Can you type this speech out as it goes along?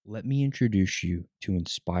Let me introduce you to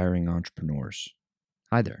inspiring entrepreneurs.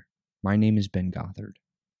 Hi there, my name is Ben Gothard.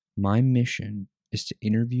 My mission is to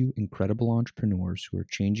interview incredible entrepreneurs who are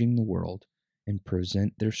changing the world and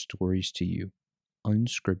present their stories to you,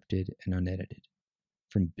 unscripted and unedited.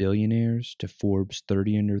 From billionaires to Forbes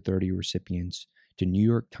 30 Under 30 recipients to New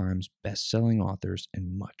York Times best-selling authors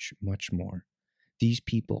and much, much more. These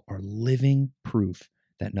people are living proof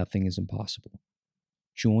that nothing is impossible.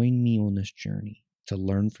 Join me on this journey to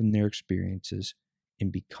learn from their experiences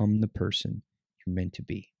and become the person you're meant to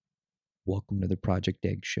be. Welcome to the Project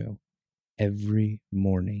Egg Show, every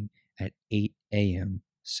morning at 8 a.m.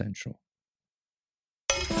 Central.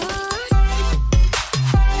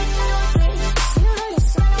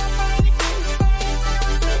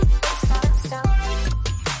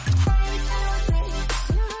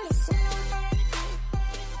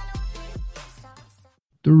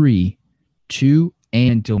 Three, two,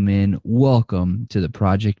 and gentlemen, welcome to the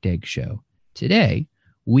Project Egg Show. Today,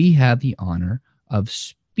 we have the honor of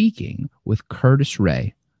speaking with Curtis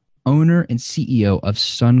Ray, owner and CEO of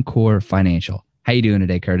Suncor Financial. How you doing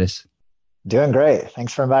today, Curtis? Doing great.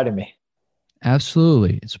 Thanks for inviting me.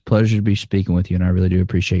 Absolutely. It's a pleasure to be speaking with you, and I really do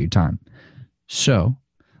appreciate your time. So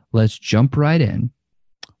let's jump right in.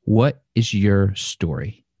 What is your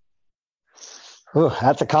story? Ooh,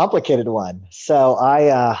 that's a complicated one. So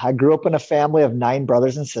I grew up in a family of 9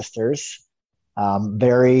 brothers and sisters,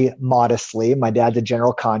 very modestly. My dad's a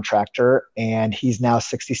general contractor, and he's now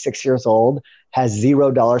 66 years old, has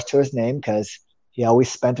 $0 to his name because he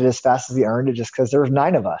always spent it as fast as he earned it just because there was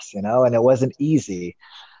 9 of us, and it wasn't easy.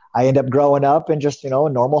 I ended up growing up in just, a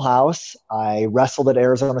normal house. I wrestled at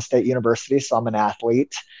Arizona State University, so I'm an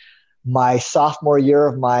athlete. My sophomore year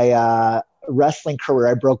of my wrestling career,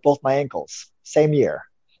 I broke both my ankles. Same year.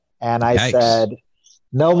 And I said,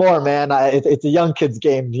 no more, man. It's a young kid's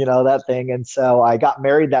game, that thing. And so I got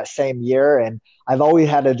married that same year, and I've always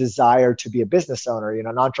had a desire to be a business owner,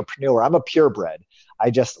 an entrepreneur. I'm a purebred.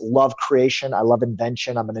 I just love creation. I love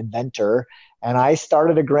invention. I'm an inventor. And I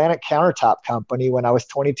started a granite countertop company when I was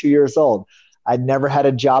 22 years old. I'd never had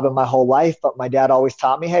a job in my whole life, but my dad always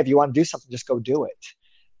taught me, hey, if you want to do something, just go do it.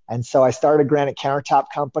 And so I started a granite countertop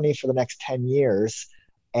company for the next 10 years.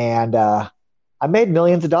 And, I made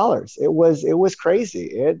millions of dollars. It was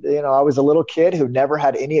crazy. I was a little kid who never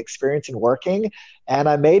had any experience in working, and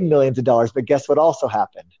I made millions of dollars. But guess what also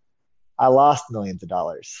happened? I lost millions of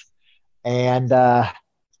dollars. And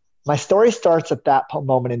my story starts at that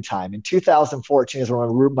moment in time. In 2014 is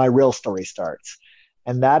when my real story starts.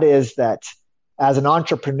 And that is that as an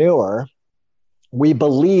entrepreneur, we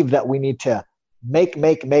believe that we need to make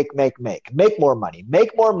more money.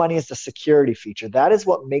 Make more money is the security feature. That is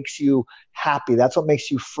what makes you happy. That's what makes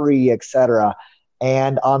you free, etc.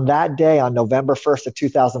 And on that day, on November 1st of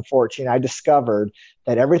 2014, I discovered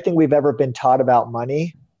that everything we've ever been taught about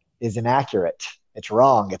money is inaccurate. It's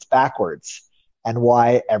wrong. It's backwards. And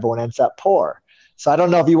why everyone ends up poor. So I don't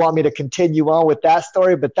know if you want me to continue on with that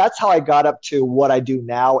story, but that's how I got up to what I do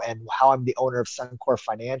now and how I'm the owner of Suncor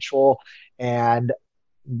Financial. And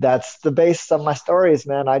that's the base of my stories,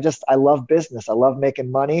 man. I love business. I love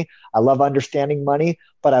making money. I love understanding money,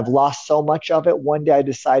 but I've lost so much of it. One day I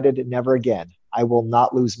decided never again. I will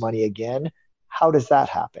not lose money again. How does that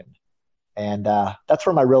happen? And that's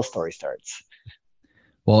where my real story starts.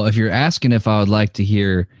 Well, if you're asking if I would like to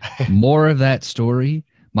hear more of that story,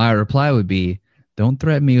 my reply would be, don't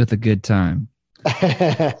threaten me with a good time.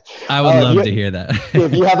 I would love to hear that.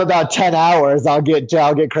 If you have about 10 hours, I'll get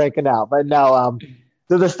cranking out. But no,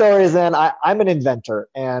 so the story is then I'm an inventor,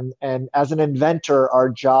 and as an inventor, our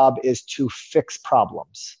job is to fix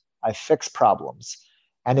problems. I fix problems.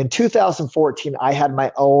 And in 2014, I had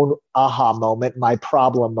my own aha moment, my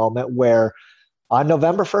problem moment, where on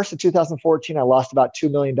November 1st of 2014, I lost about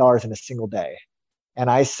 $2 million in a single day.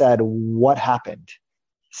 And I said, what happened?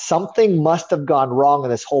 Something must have gone wrong in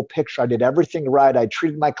this whole picture. I did everything right. I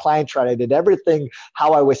treated my clients right. I did everything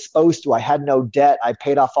how I was supposed to. I had no debt. I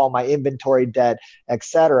paid off all my inventory debt,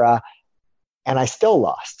 etc. And I still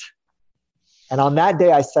lost. And on that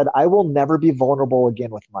day, I said, I will never be vulnerable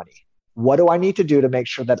again with money. What do I need to do to make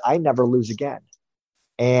sure that I never lose again?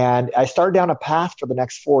 And I started down a path for the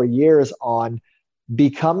next 4 years on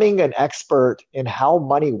becoming an expert in how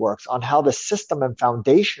money works, on how the system and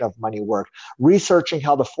foundation of money work, researching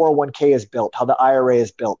how the 401k is built, how the IRA is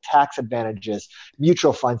built, tax advantages,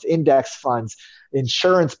 mutual funds, index funds,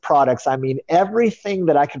 insurance products. I mean, everything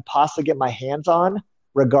that I could possibly get my hands on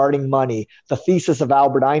regarding money, the thesis of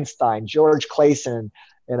Albert Einstein, George Clason,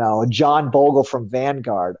 John Bogle from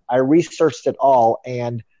Vanguard. I researched it all,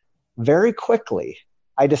 and very quickly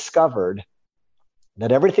I discovered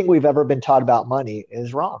that everything we've ever been taught about money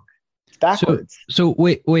is wrong. It's backwards. So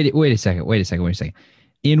wait a second.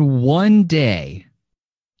 In one day,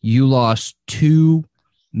 you lost $2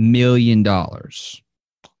 million.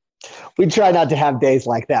 We try not to have days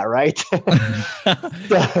like that, right?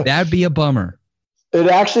 That'd be a bummer. It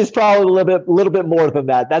actually is probably a little bit more than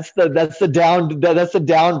that. That's the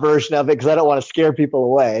down version of it, because I don't want to scare people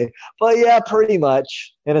away. But yeah, pretty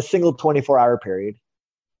much in a single 24-hour period.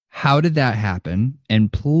 How did that happen?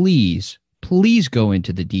 And please go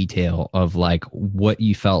into the detail of like what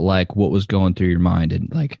you felt like, what was going through your mind,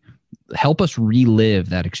 and like help us relive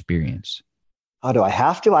that experience. Oh, do I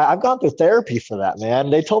have to? I've gone through therapy for that, man.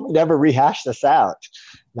 They told me never rehash this out.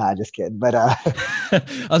 Nah, just kidding. But I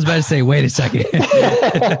was about to say, wait a second.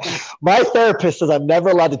 My therapist says I'm never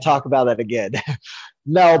allowed to talk about that again.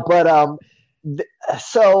 No, but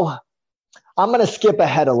so I'm going to skip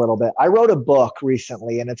ahead a little bit. I wrote a book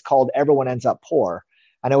recently, and it's called Everyone Ends Up Poor.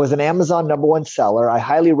 And it was an Amazon #1 seller. I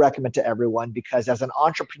highly recommend to everyone, because as an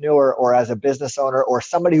entrepreneur or as a business owner or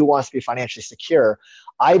somebody who wants to be financially secure,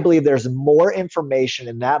 I believe there's more information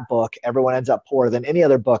in that book, Everyone Ends Up Poor, than any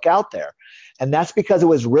other book out there. And that's because it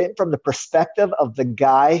was written from the perspective of the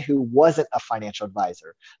guy who wasn't a financial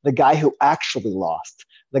advisor, the guy who actually lost,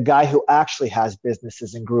 the guy who actually has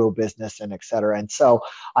businesses and grew a business, and et cetera. And so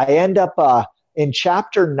I end up in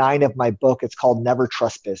chapter 9 of my book. It's called Never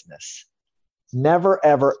Trust Business. Never,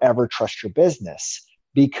 ever, ever trust your business,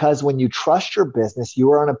 because when you trust your business, you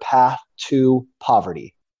are on a path to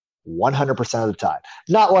poverty 100% of the time.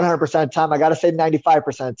 Not 100% of the time. I got to say 95%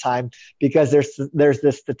 of the time, because there's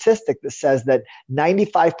this statistic that says that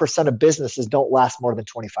 95% of businesses don't last more than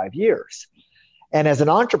 25 years. And as an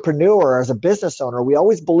entrepreneur, as a business owner, we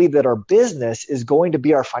always believe that our business is going to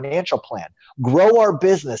be our financial plan. Grow our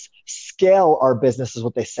business, scale our business is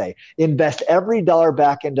what they say. Invest every dollar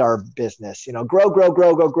back into our business.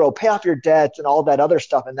 Grow, pay off your debts and all that other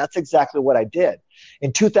stuff. And that's exactly what I did.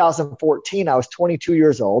 In 2014, I was 22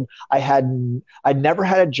 years old. I'd never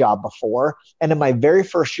had a job before. And in my very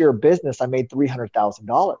first year of business, I made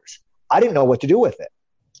 $300,000. I didn't know what to do with it.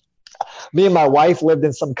 Me and my wife lived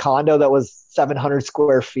in some condo that was 700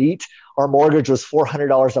 square feet. Our mortgage was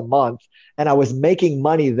 $400 a month. And I was making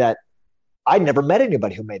money that I'd never met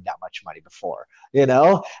anybody who made that much money before, And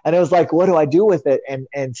it was like, what do I do with it?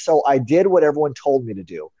 And so I did what everyone told me to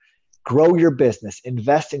do. Grow your business,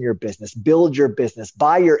 invest in your business, build your business,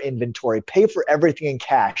 buy your inventory, pay for everything in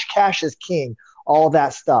cash. Cash is king, all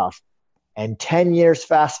that stuff. And 10 years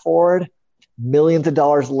fast forward, millions of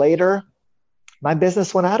dollars later, my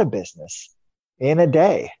business went out of business in a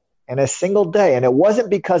day, in a single day. And it wasn't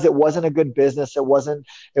because it wasn't a good business. It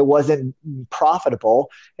wasn't profitable.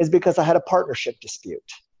 It's because I had a partnership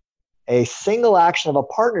dispute. A single action of a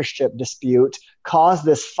partnership dispute caused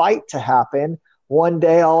this fight to happen. One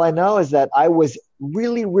day, all I know is that I was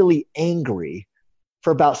really, really angry for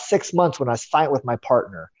about 6 months when I was fighting with my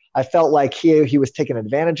partner. I felt like he was taking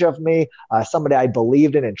advantage of me. Somebody I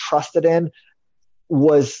believed in and trusted in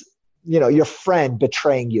was, your friend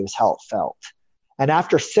betraying you is how it felt. And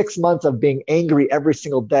after 6 months of being angry every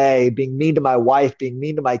single day, being mean to my wife, being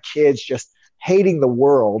mean to my kids, just hating the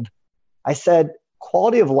world, I said,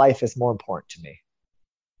 quality of life is more important to me.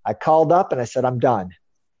 I called up and I said, I'm done.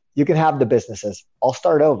 You can have the businesses. I'll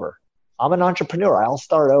start over. I'm an entrepreneur. I'll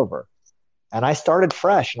start over. And I started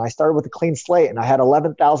fresh, and I started with a clean slate, and I had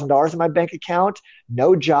 $11,000 in my bank account,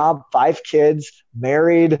 no job, 5 kids,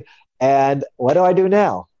 married. And what do I do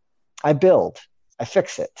now? I build, I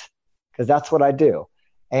fix it, because that's what I do.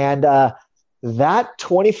 And that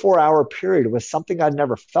 24-hour period was something I'd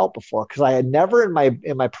never felt before, because I had never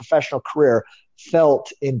in my professional career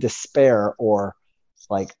felt in despair or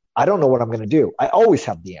like, I don't know what I'm going to do. I always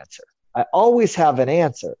have the answer. I always have an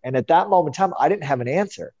answer. And at that moment in time, I didn't have an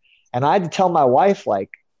answer. And I had to tell my wife, like,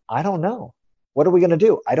 I don't know. What are we going to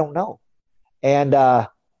do? I don't know. And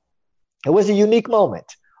it was a unique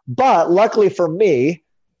moment. But luckily for me,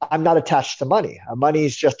 I'm not attached to money. Money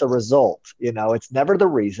is just a result. It's never the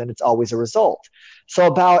reason. It's always a result. So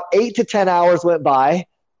about 8 to 10 hours went by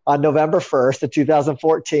on November 1st of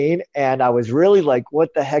 2014. And I was really like,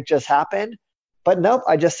 what the heck just happened? But nope,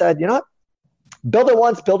 I just said, you know what? Build it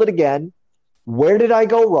once, build it again. Where did I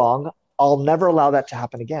go wrong? I'll never allow that to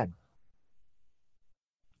happen again.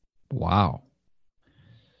 Wow.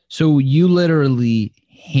 So you literally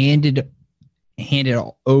handed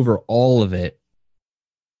over all of it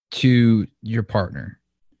to your partner.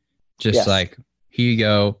 Just yes. Like, here you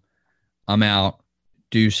go. I'm out.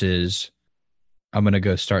 Deuces. I'm going to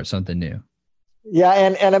go start something new. Yeah.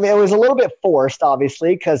 And I mean, it was a little bit forced,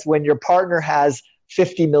 obviously, because when your partner has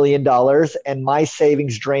 $50 million and my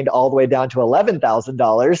savings drained all the way down to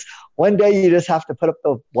 $11,000. One day you just have to put up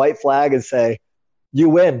the white flag and say, you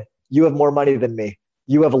win. You have more money than me.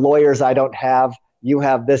 You have lawyers I don't have. You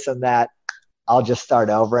have this and that. I'll just start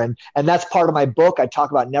over. And that's part of my book. I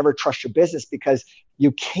talk about never trust your business, because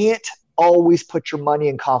you can't always put your money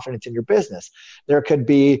and confidence in your business. There could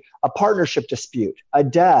be a partnership dispute, a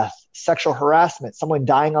death, sexual harassment, someone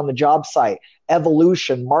dying on the job site,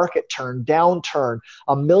 evolution, market turn, downturn,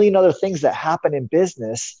 a million other things that happen in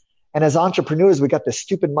business. And as entrepreneurs, we got this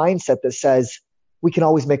stupid mindset that says we can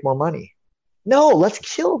always make more money. No, let's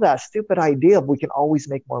kill that stupid idea of we can always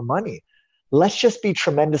make more money. Let's just be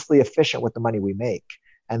tremendously efficient with the money we make.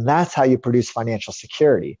 And that's how you produce financial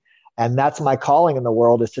security. And that's my calling in the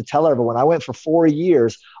world, is to tell everyone. I went for 4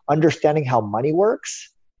 years understanding how money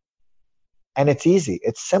works. And it's easy.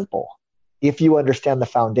 It's simple if you understand the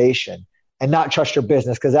foundation and not trust your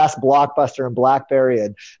business. Because ask Blockbuster and BlackBerry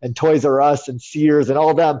and Toys R Us and Sears and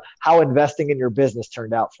all of them how investing in your business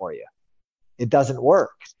turned out for you. It doesn't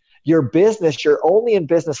work. Your business, you're only in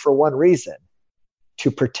business for one reason: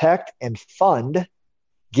 to protect and fund,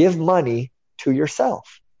 give money to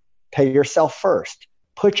yourself. Pay yourself first.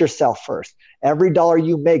 Put yourself first. Every dollar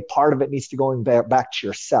you make, part of it needs to go back to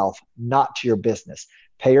yourself, not to your business.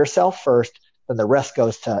 Pay yourself first, then the rest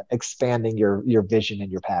goes to expanding your vision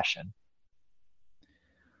and your passion.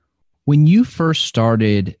 When you first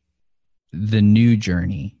started the new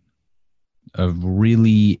journey of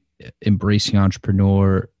really embracing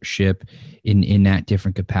entrepreneurship in that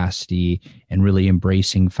different capacity and really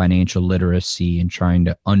embracing financial literacy and trying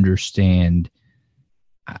to understand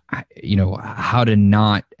how to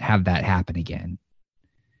not have that happen again,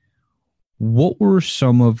 what were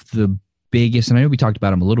some of the biggest, and I know we talked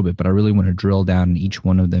about them a little bit, but I really want to drill down in each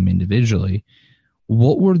one of them individually.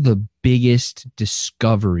 What were the biggest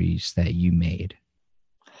discoveries that you made?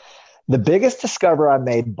 The biggest discovery I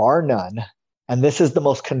made, bar none, and this is the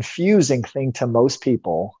most confusing thing to most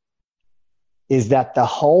people, is that the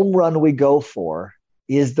home run we go for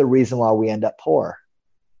is the reason why we end up poor.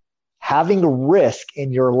 Having risk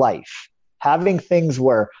in your life, having things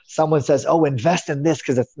where someone says, oh, invest in this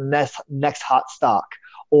because it's the next hot stock,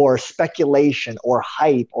 or speculation or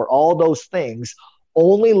hype or all those things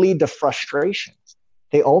only lead to frustration.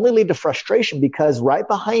 They only lead to frustration because right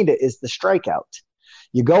behind it is the strikeout.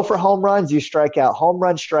 You go for home runs, you strike out, home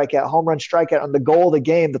run, strike out, home run, strike out. And the goal of the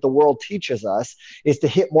game that the world teaches us is to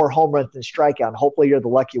hit more home runs than strike out. And hopefully you're the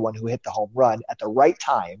lucky one who hit the home run at the right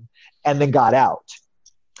time and then got out.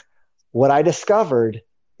 What I discovered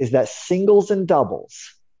is that singles and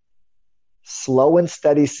doubles, slow and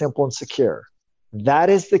steady, simple and secure, that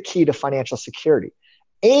is the key to financial security.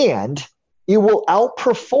 And it will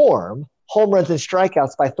outperform home runs and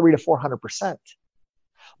strikeouts by 300 to 400%.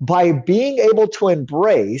 By being able to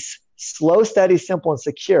embrace slow, steady, simple, and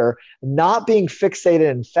secure, not being fixated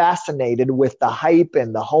and fascinated with the hype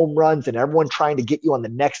and the home runs and everyone trying to get you on the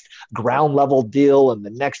next ground level deal and the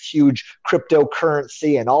next huge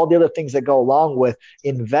cryptocurrency and all the other things that go along with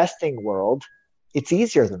investing world, it's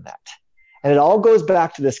easier than that. And it all goes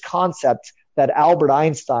back to this concept that Albert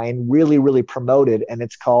Einstein really, really promoted, and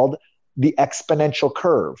it's called the exponential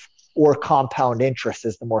curve, or compound interest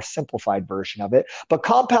is the more simplified version of it. But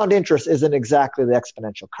compound interest isn't exactly the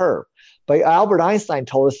exponential curve. But Albert Einstein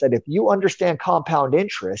told us that if you understand compound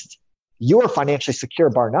interest, you are financially secure,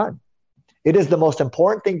 bar none. It is the most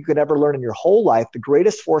important thing you could ever learn in your whole life, the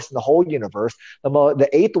greatest force in the whole universe, the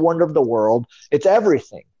eighth wonder of the world. It's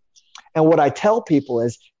everything. And what I tell people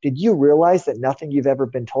is, did you realize that nothing you've ever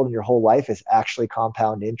been told in your whole life is actually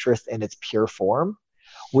compound interest in its pure form?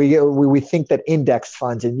 We think that index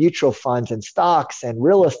funds and mutual funds and stocks and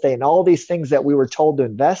real estate and all these things that we were told to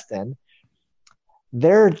invest in,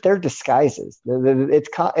 they're disguises.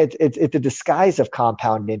 It's a disguise of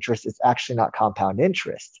compound interest. It's actually not compound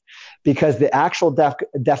interest, because the actual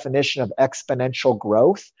definition of exponential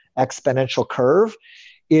growth, exponential curve,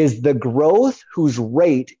 is the growth whose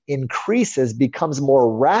rate increases, becomes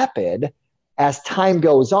more rapid as time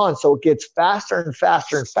goes on. So it gets faster and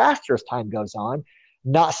faster and faster as time goes on,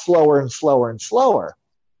 not slower and slower and slower.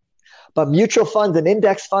 But mutual funds and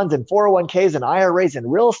index funds and 401ks and IRAs and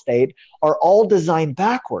real estate are all designed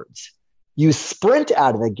backwards. You sprint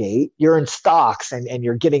out of the gate, you're in stocks and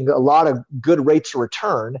you're getting a lot of good rates of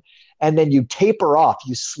return, and then you taper off,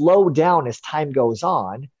 you slow down as time goes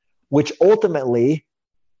on, which ultimately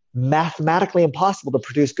mathematically impossible to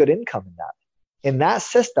produce good income in that. In that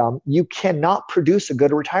system, you cannot produce a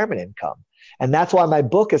good retirement income. And that's why my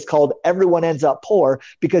book is called Everyone Ends Up Poor,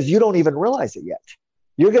 because you don't even realize it yet.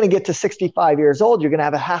 You're going to get to 65 years old. You're going to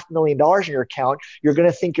have $500,000 in your account. You're going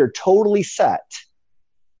to think you're totally set.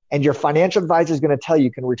 And your financial advisor is going to tell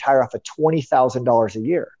you can retire off of $20,000 a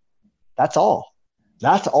year. That's all.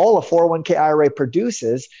 That's all a 401k IRA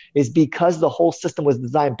produces, is because the whole system was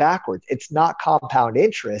designed backwards. It's not compound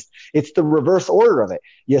interest. It's the reverse order of it.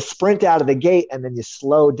 You sprint out of the gate and then you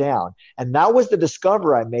slow down. And that was the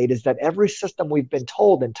discovery I made, is that every system we've been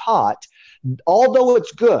told and taught, although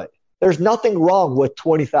it's good, there's nothing wrong with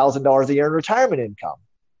 $20,000 a year in retirement income,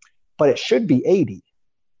 but it should be 80.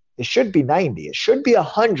 It should be 90. It should be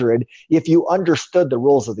 100 if you understood the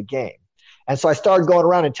rules of the game. And so I started going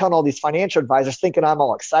around and telling all these financial advisors, thinking I'm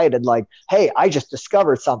all excited, like, hey, I just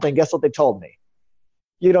discovered something. Guess what they told me?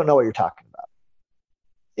 You don't know what you're talking about.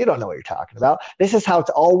 You don't know what you're talking about. This is how it's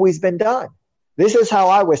always been done. This is how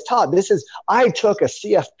I was taught. I took a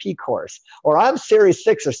CFP course, or I'm Series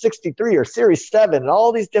 6 or 63 or Series 7 and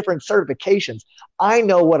all these different certifications. I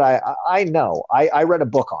know what I know. I read a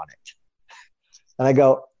book on it. And I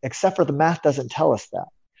go, except for the math doesn't tell us that.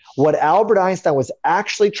 What Albert Einstein was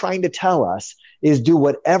actually trying to tell us is do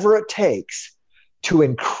whatever it takes to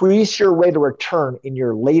increase your rate of return in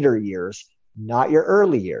your later years, not your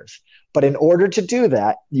early years. But in order to do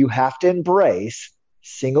that, you have to embrace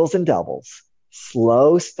singles and doubles,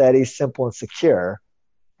 slow, steady, simple, and secure.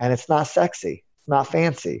 And it's not sexy, it's not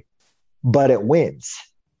fancy, but it wins.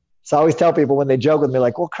 So I always tell people when they joke with me,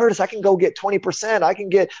 like, well, Curtis, I can go get 20%. I can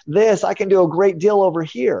get this. I can do a great deal over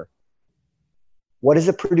here. What does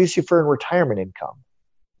it produce you for in retirement income?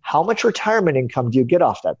 How much retirement income do you get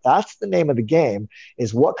off that? That's the name of the game,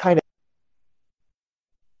 is what kind of.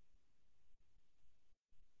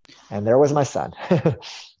 And there was my son.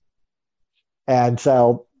 And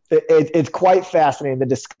so it's quite fascinating, the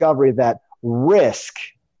discovery that risk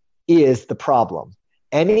is the problem.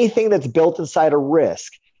 Anything that's built inside a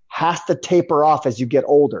risk has to taper off as you get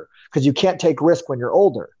older, because you can't take risk when you're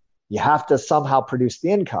older. You have to somehow produce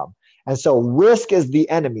the income. And so risk is the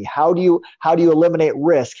enemy. How do you eliminate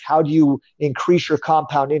risk? How do you increase your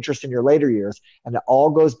compound interest in your later years? And it all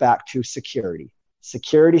goes back to security.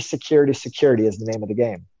 Security, security, security is the name of the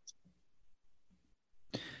game.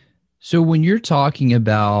 So when you're talking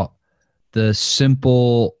about the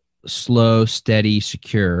simple, slow, steady,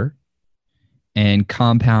 secure, and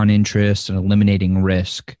compound interest and eliminating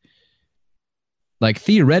risk, like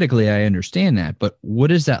theoretically, I understand that, but what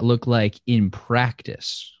does that look like in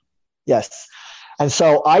practice? Yes. And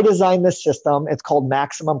so I designed this system. It's called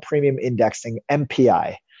Maximum Premium Indexing,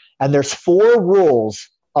 MPI. And there's 4 rules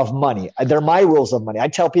of money. They're my rules of money. I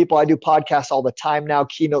tell people, I do podcasts all the time now,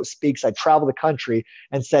 keynote speaks, I travel the country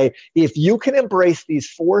and say, if you can embrace these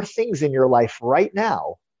 4 things in your life right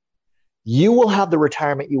now, you will have the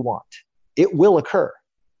retirement you want. It will occur.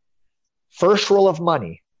 First rule of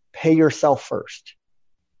money, pay yourself first.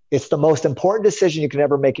 It's the most important decision you can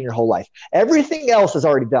ever make in your whole life. Everything else is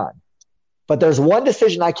already done. But there's one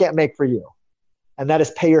decision I can't make for you, and that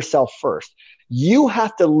is pay yourself first. You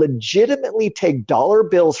have to legitimately take dollar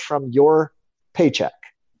bills from your paycheck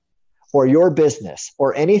or your business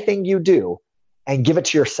or anything you do and give it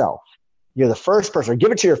to yourself. You're the first person, or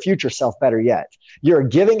give it to your future self, better yet. You're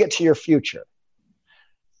giving it to your future.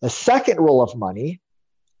 The second rule of money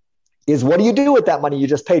is, what do you do with that money you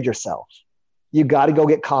just paid yourself? You got to go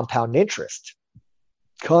get compound interest.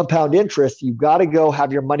 Compound interest, you've got to go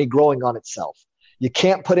have your money growing on itself. You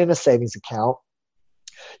can't put in a savings account.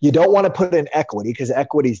 You don't want to put in equity, because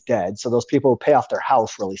equity's dead. So those people who pay off their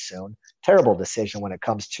house really soon, terrible decision when it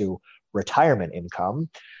comes to retirement income.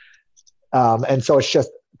 And so it's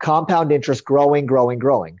just compound interest, growing, growing,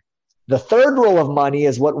 growing. The third rule of money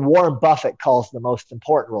is what Warren Buffett calls the most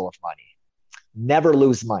important rule of money. Never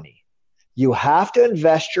lose money. You have to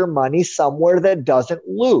invest your money somewhere that doesn't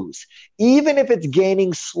lose, even if it's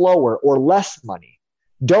gaining slower or less money.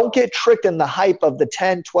 Don't get tricked in the hype of the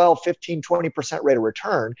 10, 12, 15, 20% rate of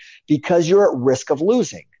return, because you're at risk of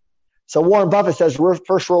losing. So Warren Buffett says,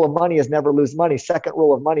 first rule of money is never lose money. Second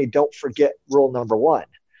rule of money, don't forget rule number 1.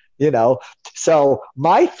 So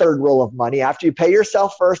my third rule of money, after you pay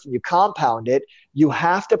yourself first and you compound it, you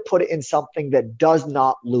have to put it in something that does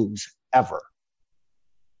not lose ever.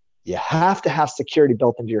 You have to have security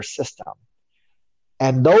built into your system.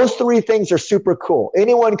 And those 3 things are super cool.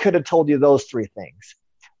 Anyone could have told you those 3 things.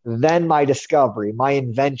 Then my discovery, my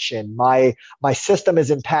invention, my system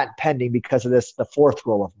is in patent pending because of this, the 4th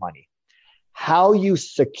rule of money. How you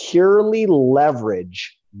securely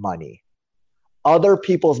leverage money. Other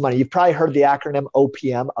people's money. You've probably heard the acronym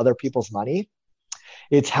OPM, other people's money.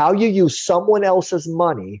 It's how you use someone else's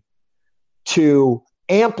money to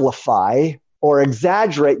amplify or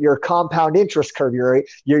exaggerate your compound interest curve,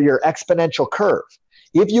 your exponential curve.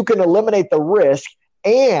 If you can eliminate the risk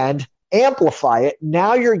and Amplify it.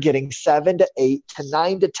 Now you're getting 7 to 8 to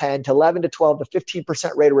 9 to 10 to 11 to 12 to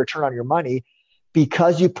 15% rate of return on your money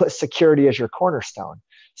because you put security as your cornerstone.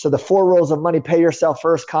 So the 4 rules of money: pay yourself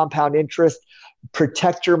first, compound interest,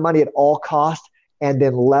 protect your money at all costs, and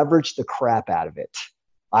then leverage the crap out of it.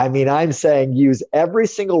 I mean, I'm saying use every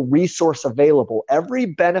single resource available, every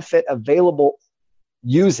benefit available,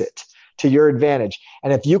 use it to your advantage.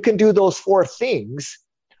 And if you can do those 4 things,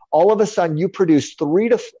 all of a sudden you produce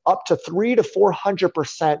up to 300 to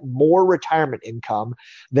 400% more retirement income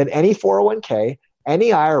than any 401k,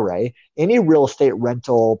 any IRA, any real estate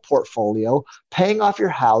rental portfolio, paying off your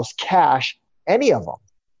house, cash, any of them,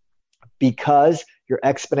 because your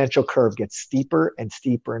exponential curve gets steeper and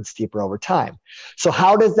steeper and steeper over time. So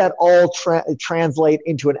how does that all translate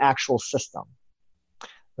into an actual system?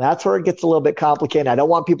 That's where it gets a little bit complicated. I don't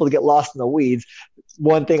want people to get lost in the weeds.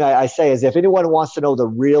 One thing I say is if anyone wants to know the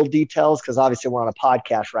real details, because obviously we're on a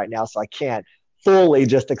podcast right now, so I can't fully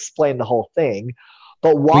just explain the whole thing.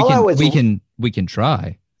 But while we can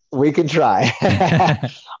try. We can try.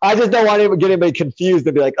 I just don't want to get anybody confused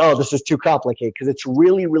and be like, oh, this is too complicated, because it's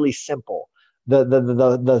really, really simple.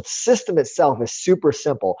 The system itself is super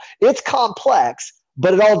simple. It's complex,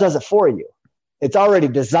 but it all does it for you. It's already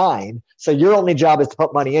designed. So your only job is to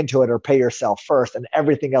put money into it or pay yourself first, and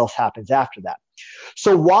everything else happens after that.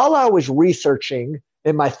 So while I was researching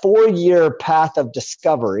in my 4-year path of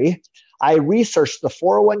discovery, I researched the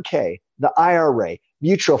 401k, the IRA,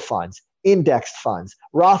 mutual funds, indexed funds,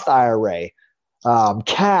 Roth IRA,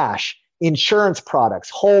 cash, insurance products,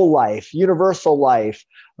 whole life, universal life,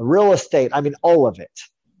 real estate. I mean, all of it.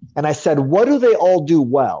 And I said, what do they all do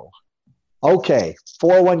well? Okay,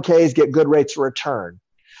 401ks get good rates of return.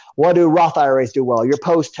 What do Roth IRAs do well? Your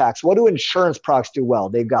post-tax. What do insurance products do well?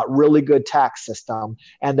 They've got really good tax system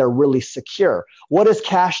and they're really secure. What does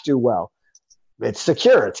cash do well? It's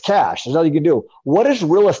secure. It's cash. There's nothing you can do. What does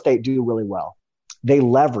real estate do really well? They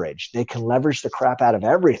leverage. They can leverage the crap out of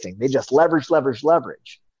everything. They just leverage.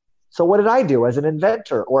 So what did I do as an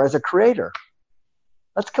inventor or as a creator?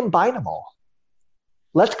 Let's combine them all.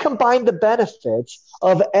 Let's combine the benefits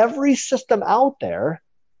of every system out there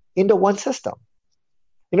into one system.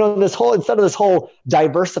 You know, instead of this whole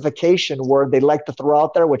diversification word they like to throw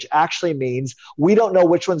out there, which actually means we don't know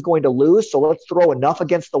which one's going to lose, so let's throw enough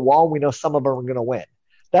against the wall and we know some of them are going to win.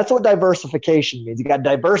 That's what diversification means. You got to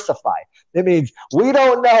diversify. It means we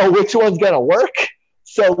don't know which one's going to work,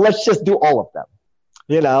 so let's just do all of them.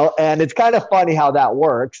 You know, and it's kind of funny how that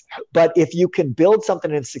works. But if you can build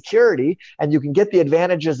something in security and you can get the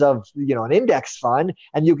advantages of, you know, an index fund,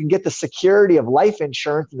 and you can get the security of life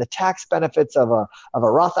insurance and the tax benefits of a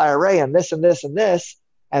Roth IRA and this and this and this,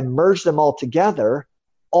 and merge them all together,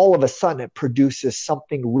 all of a sudden it produces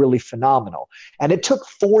something really phenomenal. And it took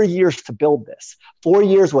 4 years to build this. 4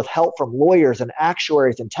 years with help from lawyers and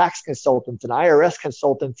actuaries and tax consultants and IRS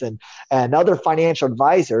consultants and other financial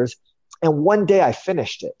advisors. And one day I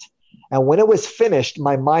finished it. And when it was finished,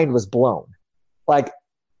 my mind was blown. Like,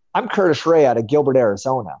 I'm Curtis Ray out of Gilbert,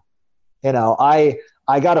 Arizona. You know, I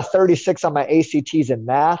got a 36 on my ACTs in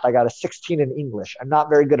math. I got a 16 in English. I'm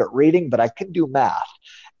not very good at reading, but I can do math.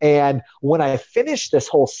 And when I finished this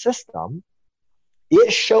whole system,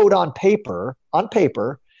 it showed on paper,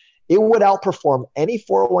 it would outperform any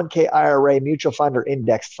 401k, IRA, mutual fund, or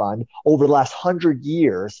index fund over the last 100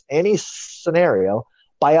 years, any scenario,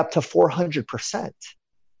 by up to 400%.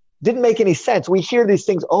 Didn't make any sense. We hear these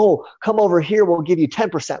things, oh, come over here, we'll give you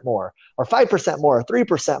 10% more, or 5% more, or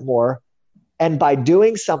 3% more. And by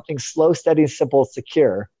doing something slow, steady, simple,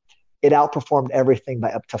 secure, it outperformed everything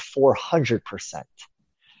by up to 400%.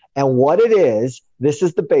 And what it is, this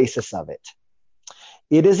is the basis of it.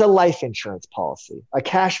 It is a life insurance policy, a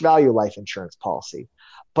cash value life insurance policy.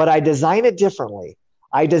 But I design it differently.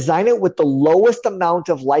 I design it with the lowest amount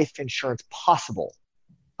of life insurance possible.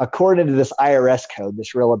 According to this IRS code,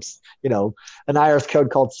 an IRS code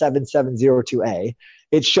called 7702A,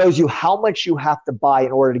 it shows you how much you have to buy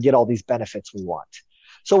in order to get all these benefits we want.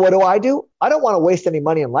 So what do? I don't want to waste any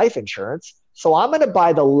money on life insurance. So I'm going to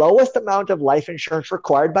buy the lowest amount of life insurance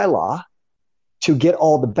required by law to get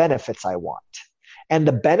all the benefits I want. And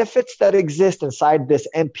the benefits that exist inside this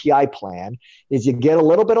MPI plan is you get a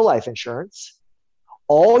little bit of life insurance.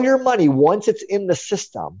 All your money, once it's in the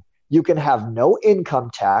system, you can have no income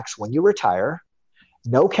tax when you retire,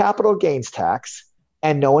 no capital gains tax,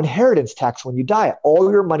 and no inheritance tax when you die. All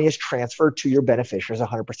your money is transferred to your beneficiaries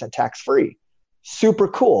 100% tax-free. Super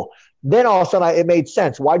cool. Then all of a sudden it made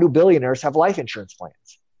sense. Why do billionaires have life insurance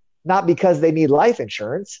plans? Not because they need life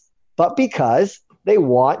insurance, but because they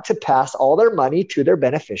want to pass all their money to their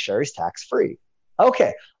beneficiaries tax-free.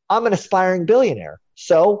 Okay, I'm an aspiring billionaire.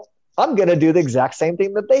 So I'm going to do the exact same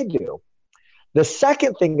thing that they do. The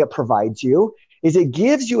second thing it provides you is it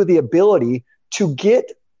gives you the ability to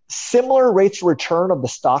get similar rates of return of the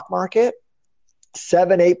stock market,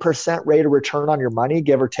 7-8% rate of return on your money,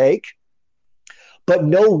 give or take, but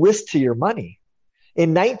no risk to your money.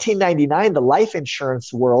 In 1999, the life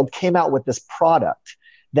insurance world came out with this product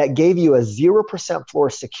that gave you a 0% floor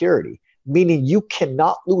security, meaning you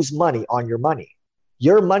cannot lose money on your money.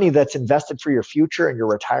 Your money that's invested for your future and your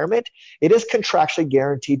retirement, it is contractually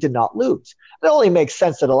guaranteed to not lose. It only makes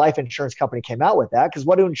sense that a life insurance company came out with that, because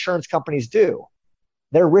what do insurance companies do?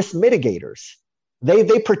 They're risk mitigators.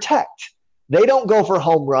 They protect. They don't go for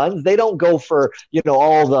home runs. They don't go for,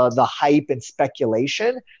 all the hype and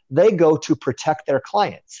speculation. They go to protect their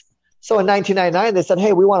clients. So in 1999, they said,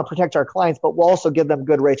 hey, we want to protect our clients, but we'll also give them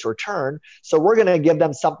good rates of return. So we're going to give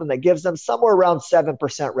them something that gives them somewhere around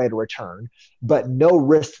 7% rate of return, but no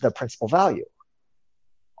risk to the principal value.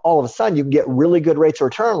 All of a sudden, you can get really good rates of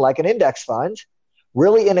return like an index fund,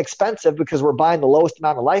 really inexpensive because we're buying the lowest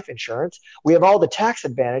amount of life insurance. We have all the tax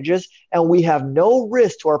advantages, and we have no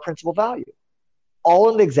risk to our principal value, all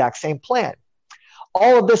in the exact same plan.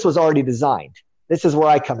 All of this was already designed. This is where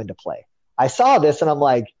I come into play. I saw this, and I'm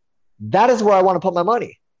like, that is where I want to put my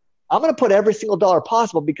money. I'm going to put every single dollar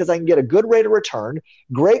possible because I can get a good rate of return,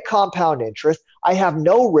 great compound interest. I have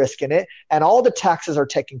no risk in it, and all the taxes are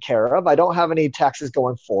taken care of. I don't have any taxes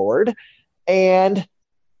going forward, and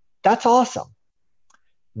that's awesome.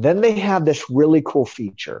 Then they have this really cool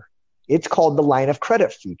feature. It's called the line of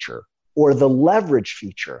credit feature or the leverage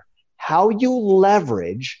feature. How you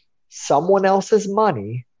leverage someone else's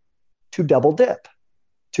money to double dip,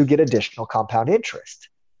 to get additional compound interest.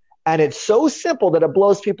 And it's so simple that it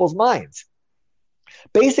blows people's minds.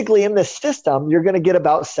 Basically, in this system, you're going to get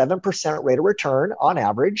about 7% rate of return on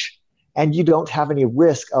average, and you don't have any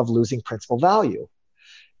risk of losing principal value.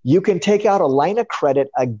 You can take out a line of credit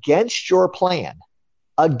against your plan,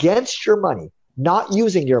 against your money, not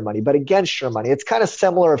using your money, but against your money. It's kind of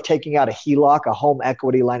similar of taking out a HELOC, a home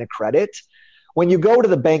equity line of credit. When you go to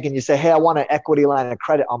the bank and you say, hey, I want an equity line of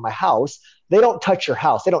credit on my house, they don't touch your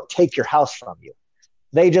house. They don't take your house from you.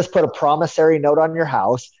 They just put a promissory note on your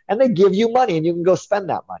house and they give you money and you can go spend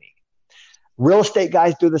that money. Real estate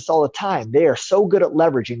guys do this all the time. They are so good at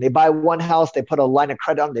leveraging. They buy one house, they put a line of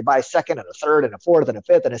credit on, they buy a second and a third and a fourth and a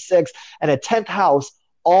fifth and a sixth and a 10th house,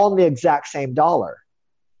 all in the exact same dollar.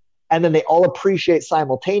 And then they all appreciate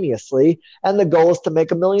simultaneously. And the goal is to make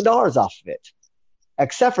 $1 million off of it,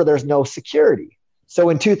 except for there's no security. So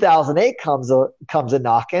when 2008 comes a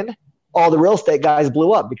knocking, all the real estate guys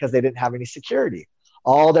blew up because they didn't have any security.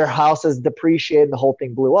 All their houses depreciated and the whole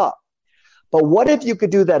thing blew up. But what if you could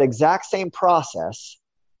do that exact same process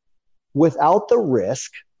without the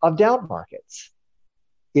risk of down markets?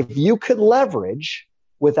 If you could leverage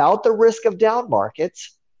without the risk of down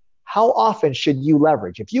markets, how often should you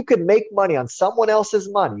leverage? If you could make money on someone else's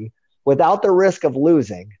money without the risk of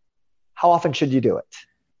losing, how often should you do it?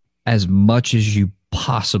 As much as you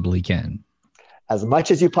possibly can. As much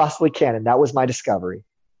as you possibly can. And that was my discovery.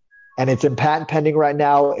 And it's in patent pending right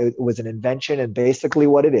now. It was an invention. And basically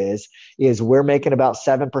what it is we're making about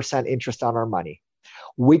 7% interest on our money.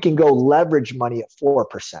 We can go leverage money at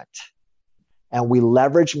 4%. And we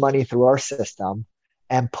leverage money through our system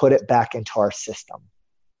and put it back into our system.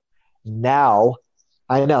 Now,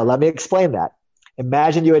 I know, let me explain that.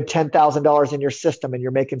 Imagine you had $10,000 in your system and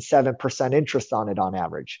you're making 7% interest on it on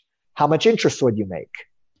average. How much interest would you make?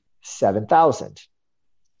 700.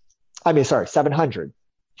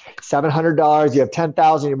 $700, you have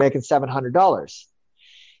 10,000, you're making $700.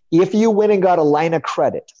 If you went and got a line of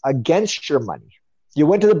credit against your money, you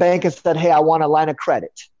went to the bank and said, hey, I want a line of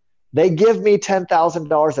credit. They give me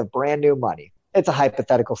 $10,000 of brand new money. It's a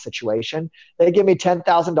hypothetical situation. They give me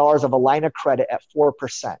 $10,000 of a line of credit at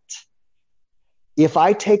 4%. If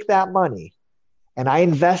I take that money and I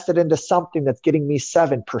invest it into something that's getting me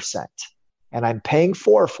 7% and I'm paying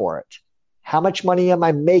 4% for it, how much money am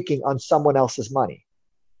I making on someone else's money?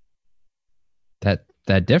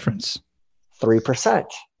 That difference. 3%,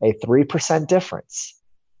 a 3% difference.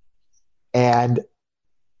 And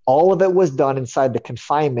all of it was done inside the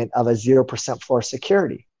confinement of a 0% floor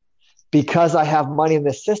security. Because I have money in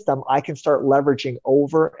this system, I can start leveraging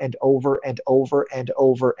over and over and over and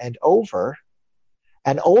over and over.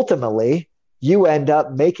 And ultimately, you end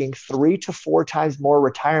up making 3 to 4 times more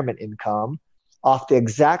retirement income off the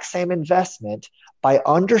exact same investment by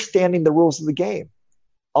understanding the rules of the game.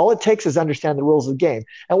 All it takes is understand the rules of the game.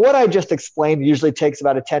 And what I just explained usually takes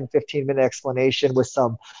about a 10, 15-minute explanation with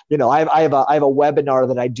some, I have a webinar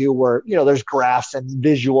that I do where, there's graphs and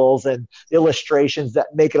visuals and illustrations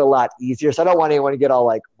that make it a lot easier. So I don't want anyone to get all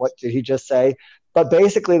like, what did he just say? But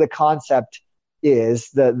basically the concept is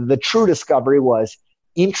the true discovery was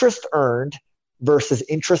interest earned versus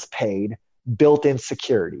interest paid built in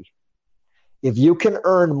security. If you can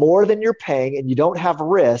earn more than you're paying and you don't have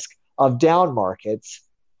risk of down markets,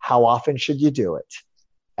 how often should you do it?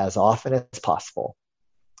 As often as possible.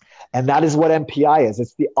 And that is what MPI is.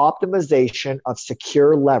 It's the optimization of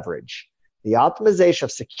secure leverage. The optimization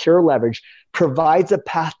of secure leverage provides a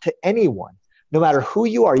path to anyone, no matter who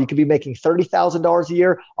you are. You could be making $30,000 a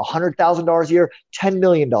year, $100,000 a year, $10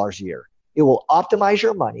 million a year. It will optimize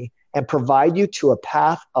your money and provide you to a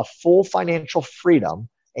path of full financial freedom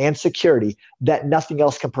and security that nothing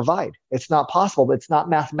else can provide. It's not possible. It's not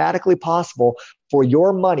mathematically possible for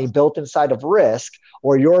your money built inside of risk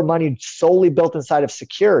or your money solely built inside of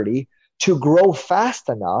security to grow fast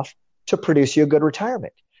enough to produce you a good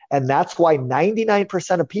retirement. And that's why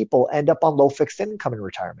 99% of people end up on low fixed income in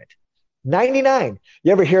retirement. 99.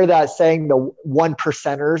 You ever hear that saying, the one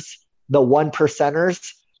percenters, the one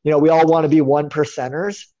percenters? We all want to be one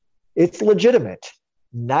percenters. It's legitimate.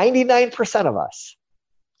 99% of us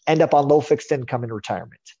end up on low fixed income in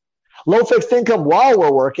retirement. Low fixed income while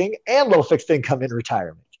we're working and low fixed income in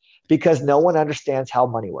retirement because no one understands how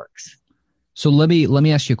money works. So let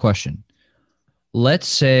me ask you a question. Let's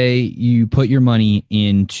say you put your money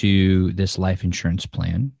into this life insurance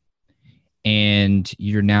plan and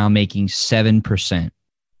you're now making 7%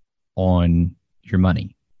 on your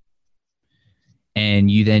money. And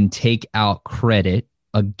you then take out credit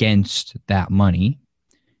against that money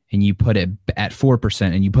and you put it at 4%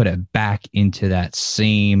 and you put it back into that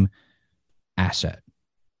same asset.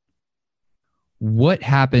 What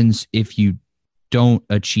happens if you don't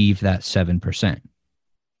achieve that 7%?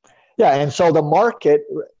 Yeah, and so the market,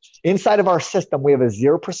 inside of our system, we have a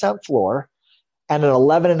 0% floor and an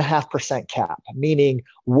 11.5% cap, meaning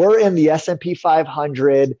we're in the S&P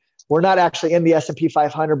 500. We're not actually in the S&P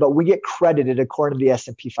 500, but we get credited according to the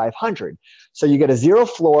S&P 500. So you get a 0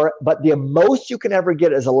 floor, but the most you can ever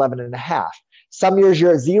get is 11.5. Some years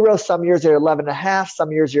you're at 0, some years you're at 11.5,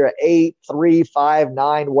 some years you're at 8, 3, 5,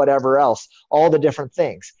 9, whatever else, all the different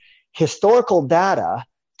things. Historical data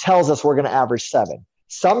tells us we're going to average 7.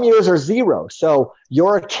 Some years are 0, so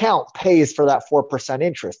your account pays for that 4%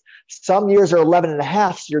 interest. Some years are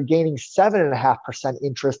 11.5, so you're gaining 7.5%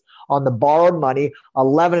 interest on the borrowed money,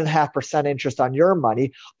 11.5% interest on your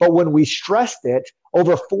money. But when we stressed it,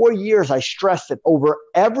 over 4 years, I stressed it over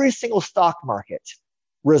every single stock market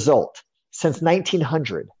result since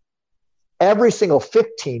 1900. Every single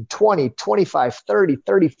 15, 20, 25, 30,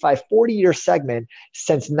 35, 40-year segment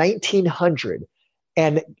since 1900.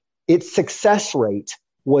 And its success rate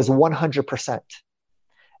was 100%.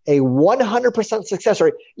 A 100% success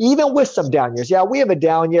rate, even with some down years. Yeah, we have a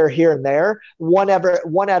down year here and there. One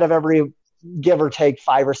out of every, give or take,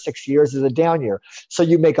 5 or 6 years is a down year. So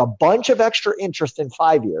you make a bunch of extra interest in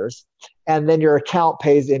 5 years, and then your account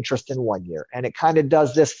pays interest in 1 year. And it kind of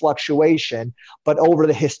does this fluctuation. But over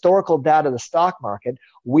the historical data of the stock market,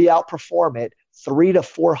 we outperform it 300 to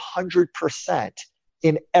 400%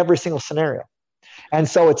 in every single scenario. And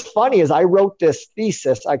so it's funny, as I wrote this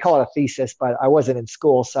thesis, I call it a thesis, but I wasn't in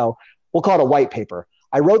school, so we'll call it a white paper.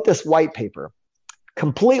 I wrote this white paper,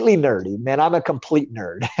 completely nerdy. Man, I'm a complete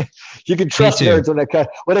nerd. You can trust nerds when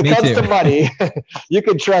it comes to money. You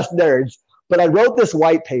can trust nerds. But I wrote this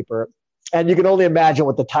white paper, and you can only imagine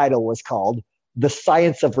what the title was called, The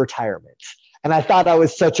Science of Retirement. And I thought that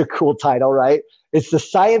was such a cool title, right? It's the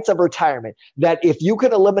science of retirement, that if you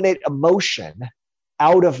can eliminate emotion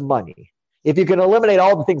out of money, if you can eliminate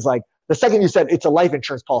all the things like the second you said it's a life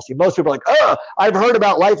insurance policy, most people are like, oh, I've heard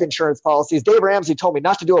about life insurance policies. Dave Ramsey told me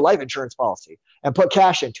not to do a life insurance policy and put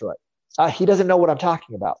cash into it. He doesn't know what I'm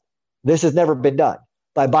talking about. This has never been done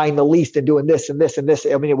by buying the least and doing this and this and this.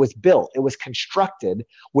 I mean, it was built. It was constructed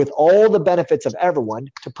with all the benefits of everyone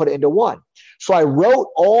to put it into one. So I wrote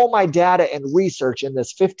all my data and research in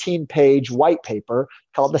this 15-page white paper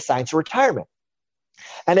called The Science of Retirement.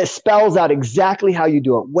 And it spells out exactly how you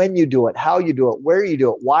do it, when you do it, how you do it, where you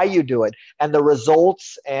do it, why you do it, and the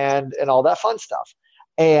results and all that fun stuff.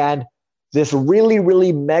 And this really,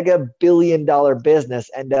 really mega billion-dollar business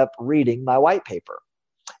end up reading my white paper.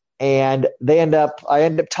 And I end up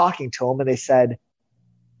talking to them, and they said,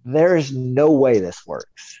 there's no way this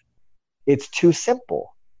works. It's too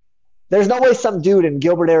simple. There's no way some dude in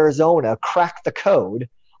Gilbert, Arizona cracked the code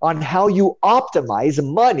on how you optimize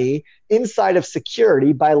money inside of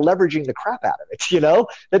security by leveraging the crap out of it.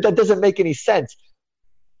 That doesn't make any sense.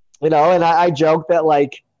 And I joke that,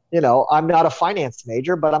 like, I'm not a finance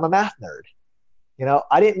major, but I'm a math nerd.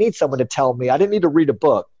 I didn't need someone to tell me. I didn't need to read a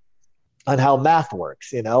book on how math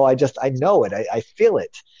works. I know it. I feel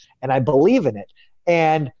it and I believe in it.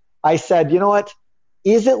 And I said, you know what?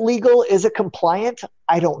 Is it legal? Is it compliant?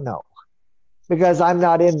 I don't know, because I'm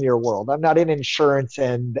not in your world. I'm not in insurance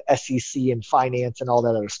and the SEC and finance and all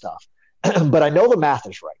that other stuff. But I know the math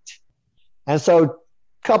is right. And so a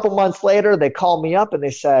couple months later, they called me up and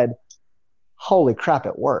they said, holy crap,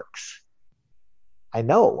 it works. I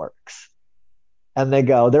know it works. And they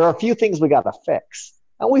go, there are a few things we got to fix.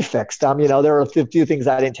 And we fixed them. There are a few things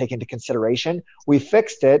I didn't take into consideration. We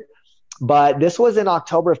fixed it. But this was in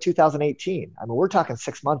October of 2018. I mean, we're talking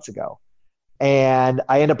 6 months ago. And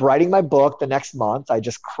I ended up writing my book the next month. I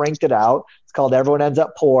just cranked it out. It's called Everyone Ends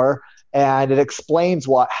Up Poor. And it explains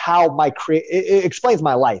it explains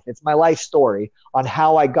my life. It's my life story on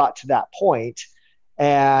how I got to that point.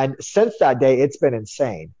 And since that day, it's been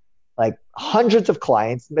insane. Like hundreds of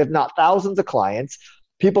clients, if not thousands of clients.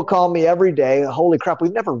 People call me every day. Holy crap,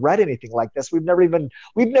 we've never read anything like this. We've never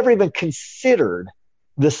even considered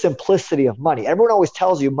the simplicity of money. Everyone always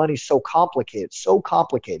tells you money's so complicated.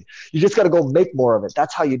 You just got to go make more of it.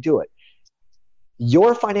 That's how you do it.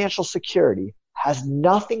 Your financial security has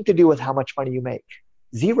nothing to do with how much money you make.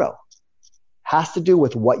 Zero. Has to do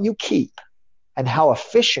with what you keep and how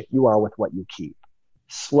efficient you are with what you keep.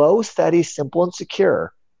 Slow, steady, simple, and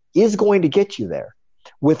secure is going to get you there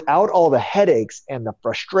without all the headaches and the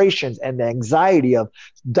frustrations and the anxiety of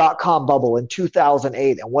dot-com bubble in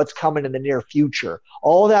 2008 and what's coming in the near future.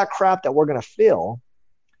 All that crap that we're going to feel,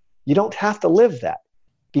 you don't have to live that,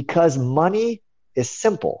 because money is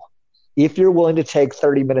simple if you're willing to take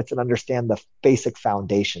 30 minutes and understand the basic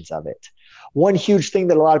foundations of it. One huge thing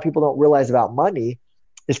that a lot of people don't realize about money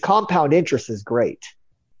is compound interest is great,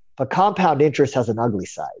 but compound interest has an ugly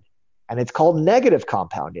side, and it's called negative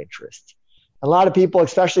compound interest. A lot of people,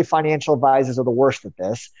 especially financial advisors, are the worst at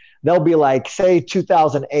this. They'll be like, say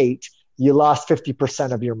 2008, you lost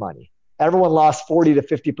 50% of your money. Everyone lost 40 to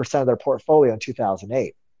 50% of their portfolio in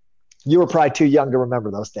 2008. You were probably too young to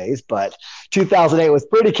remember those days, but 2008 was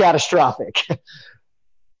pretty catastrophic.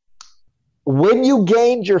 When you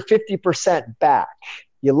gained your 50% back,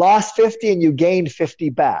 you lost 50 and you gained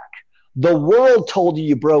 50 back. The world told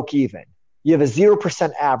you broke even. You have a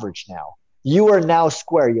 0% average now. You are now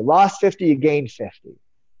square. You lost 50, you gained 50.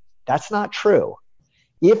 That's not true.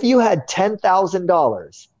 If you had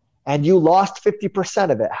 $10,000 and you lost 50%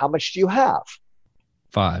 of it, how much do you have?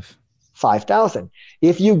 $5,000.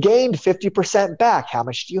 If you gained 50% back, how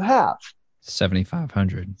much do you have?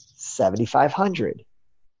 $7,500.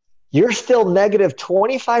 You're still negative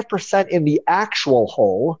 25% in the actual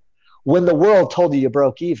hole when the world told you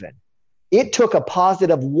broke even. It took a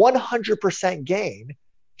positive 100% gain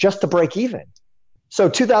just to break even. So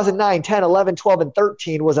 2009, 10, 11, 12, and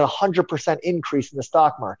 13 was a 100% increase in the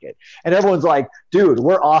stock market. And everyone's like, dude,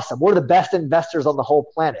 we're awesome. We're the best investors on the whole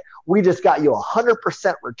planet. We just got you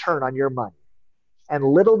 100% return on your money. And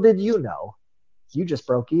little did you know, you just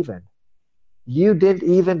broke even. You didn't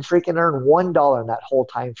even freaking earn $1 in that whole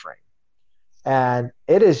time frame. And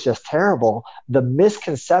it is just terrible, the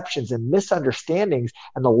misconceptions and misunderstandings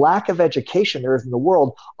and the lack of education there is in the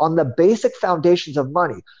world on the basic foundations of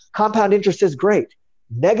money. Compound interest is great.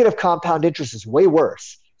 Negative compound interest is way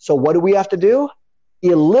worse. So what do we have to do?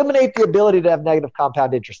 Eliminate the ability to have negative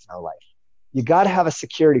compound interest in our life. You got to have a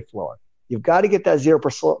security floor. You've got to get that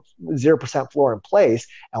 0% floor in place.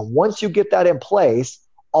 And once you get that in place,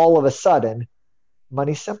 all of a sudden,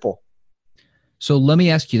 money's simple. So let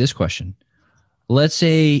me ask you this question. Let's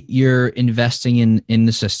say you're investing in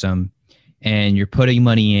the system and you're putting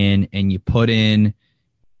money in and you put in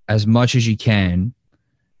as much as you can.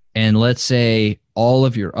 And let's say all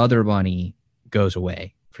of your other money goes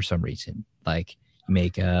away for some reason. Like you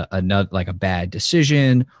make a bad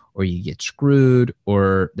decision, or you get screwed,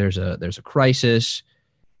 or there's a crisis.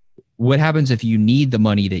 What happens if you need the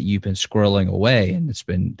money that you've been squirreling away and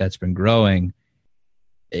that's been growing?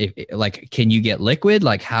 Can you get liquid?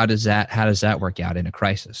 Like, how does that work out in a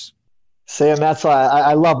crisis? Sam, that's why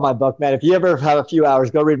I love my book, man. If you ever have a few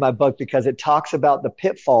hours, go read my book, because it talks about the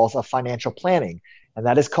pitfalls of financial planning. And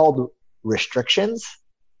that is called restrictions,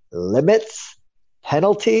 limits,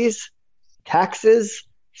 penalties, taxes,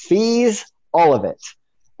 fees, all of it.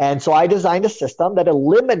 And so I designed a system that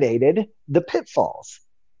eliminated the pitfalls.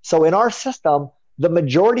 So in our system, the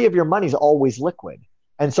majority of your money is always liquid.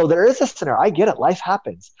 And so there is a scenario. I get it. Life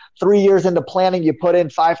happens. 3 years into planning, you put in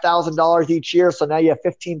 $5,000 each year. So now you have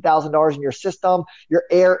 $15,000 in your system. Your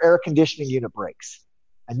air conditioning unit breaks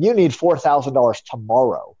and you need $4,000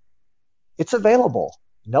 tomorrow. It's available.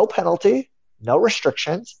 No penalty, no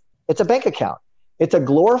restrictions. It's a bank account. It's a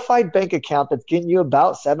glorified bank account that's getting you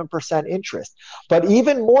about 7% interest. But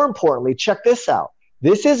even more importantly, check this out.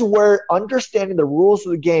 This is where understanding the rules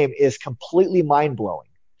of the game is completely mind-blowing.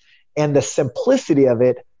 And the simplicity of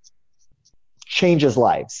it changes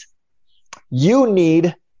lives. You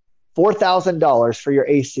need $4,000 for your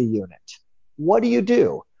AC unit. What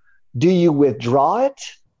do? Do you withdraw it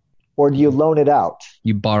or do you loan it out?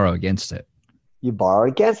 You borrow against it. You borrow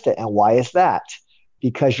against it. And why is that?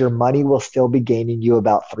 Because your money will still be gaining you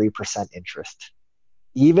about 3% interest.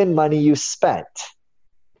 Even money you spent,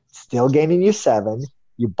 still gaining you 7.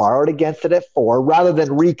 You borrowed against it at 4. Rather than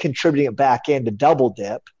recontributing it back in to double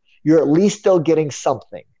dip, you're at least still getting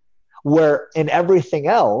something. Where in everything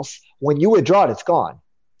else, when you withdraw it, it's gone.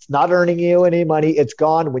 It's not earning you any money. It's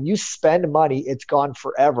gone. When you spend money, it's gone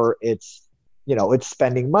forever. It's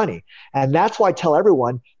spending money. And that's why I tell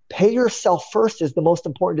everyone, pay yourself first is the most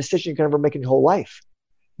important decision you can ever make in your whole life.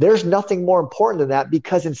 There's nothing more important than that,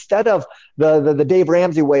 because instead of the Dave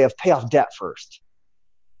Ramsey way of pay off debt first,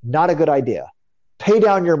 not a good idea. Pay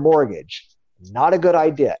down your mortgage, not a good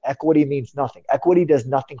idea. Equity means nothing. Equity does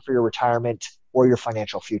nothing for your retirement or your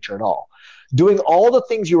financial future at all. Doing all the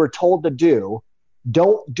things you were told to do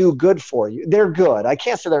don't do good for you. They're good. I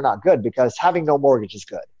can't say they're not good, because having no mortgage is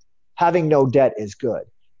good. Having no debt is good.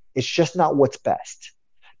 It's just not what's best.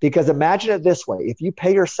 Because imagine it this way. If you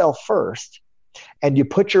pay yourself first and you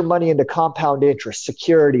put your money into compound interest,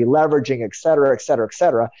 security, leveraging, et cetera, et cetera, et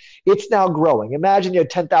cetera, it's now growing. Imagine you had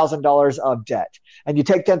 $10,000 of debt and you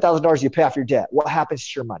take $10,000, you pay off your debt. What happens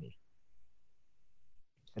to your money?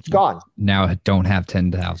 It's gone. Now I don't have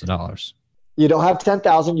 $10,000. You don't have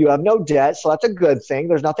 10,000, you have no debt. So that's a good thing.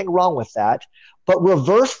 There's nothing wrong with that. But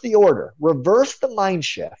reverse the order, reverse the mind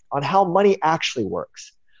shift on how money actually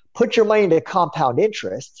works. Put your money into compound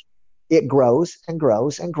interest. It grows and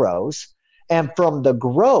grows and grows. And from the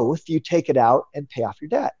growth, you take it out and pay off your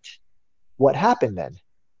debt. What happened then?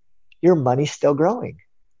 Your money's still growing.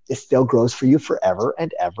 It still grows for you forever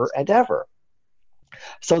and ever and ever.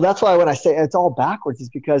 So that's why when I say it's all backwards, is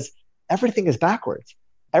because everything is backwards.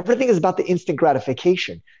 Everything is about the instant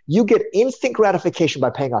gratification. You get instant gratification by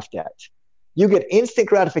paying off debt. You get instant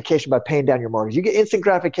gratification by paying down your mortgage. You get instant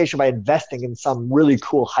gratification by investing in some really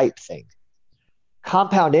cool hype thing.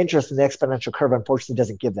 Compound interest in the exponential curve, unfortunately,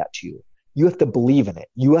 doesn't give that to you. You have to believe in it.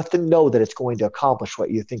 You have to know that it's going to accomplish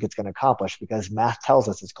what you think it's going to accomplish, because math tells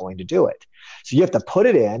us it's going to do it. So you have to put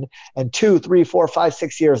it in, and 2, 3, 4, 5,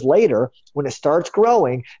 6 years later, when it starts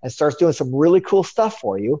growing and starts doing some really cool stuff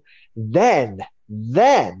for you, then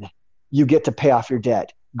you get to pay off your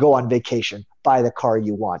debt, go on vacation, buy the car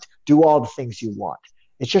you want, do all the things you want.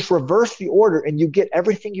 It's just reverse the order and you get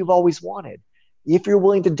everything you've always wanted. If you're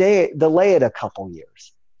willing to delay it a couple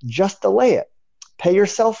years, just delay it. Pay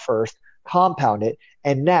yourself first, compound it,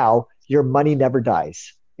 and now your money never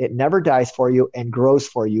dies. It never dies for you and grows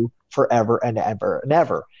for you forever and ever and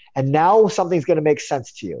ever. And now something's going to make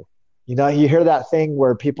sense to you. You know, you hear that thing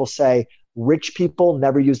where people say rich people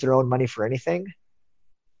never use their own money for anything.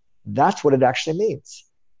 That's what it actually means.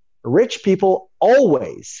 Rich people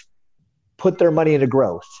always put their money into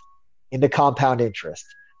growth, into compound interest,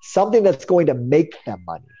 something that's going to make them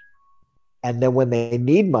money. And then when they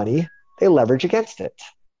need money, they leverage against it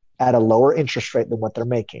at a lower interest rate than what they're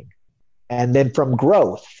making. And then from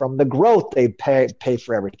the growth, they pay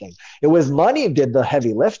for everything. It was money did the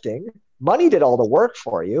heavy lifting. Money did all the work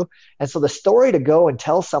for you. And so the story to go and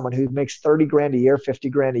tell someone who makes 30 grand a year, 50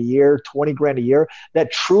 grand a year, 20 grand a year,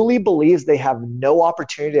 that truly believes they have no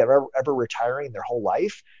opportunity of ever retiring in their whole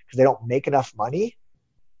life because they don't make enough money,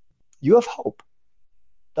 you have hope.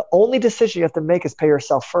 The only decision you have to make is pay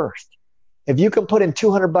yourself first. If you can put in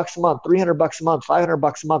 $200 a month, $300 a month,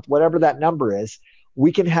 $500 a month, whatever that number is,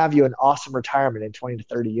 we can have you an awesome retirement in 20 to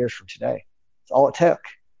 30 years from today. That's all it took,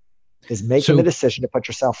 is making the decision to put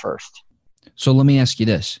yourself first. So let me ask you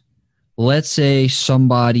this. Let's say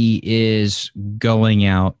somebody is going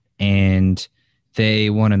out and they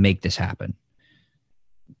want to make this happen.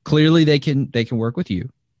 Clearly they can work with you.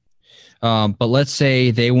 But let's say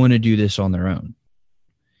they want to do this on their own.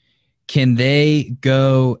 Can they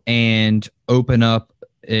go and open up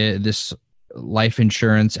this life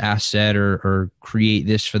insurance asset or create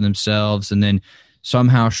this for themselves and then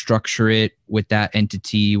somehow structure it with that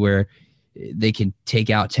entity where they can take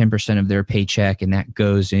out 10% of their paycheck and that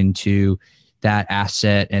goes into that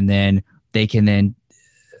asset, and then they can then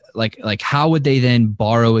like how would they then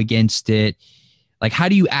borrow against it? Like, how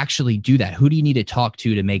do you actually do that? Who do you need to talk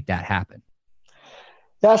to make that happen?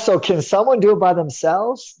 Yeah. So can someone do it by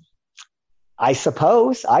themselves? I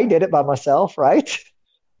suppose I did it by myself, right?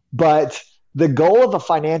 But the goal of a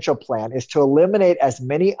financial plan is to eliminate as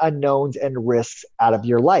many unknowns and risks out of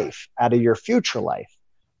your life, out of your future life.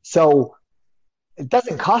 So it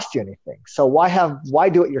doesn't cost you anything. So why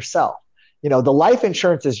do it yourself? The life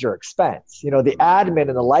insurance is your expense. The admin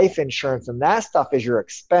and the life insurance and that stuff is your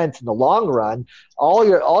expense in the long run. All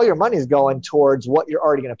your money is going towards what you're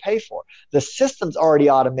already going to pay for. The system's already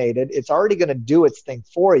automated. It's already going to do its thing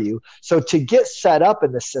for you. So to get set up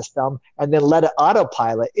in the system and then let it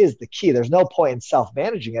autopilot is the key. There's no point in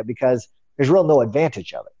self-managing it because there's real no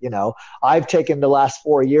advantage of it. I've taken the last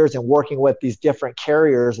 4 years and working with these different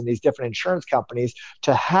carriers and these different insurance companies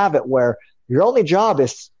to have it where your only job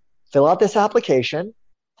is fill out this application.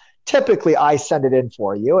 Typically, I send it in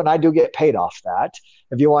for you, and I do get paid off that.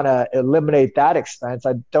 If you want to eliminate that expense,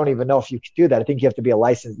 I don't even know if you can do that. I think you have to be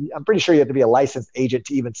I'm pretty sure you have to be a licensed agent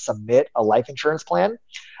to even submit a life insurance plan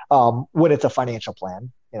when it's a financial plan.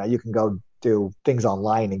 You can go do things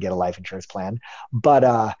online and get a life insurance plan.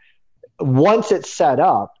 But once it's set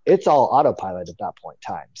up, it's all autopilot at that point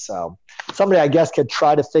in time. So somebody, I guess, could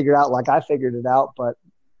try to figure it out like I figured it out, but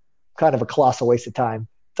kind of a colossal waste of time.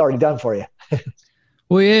 It's already done for you.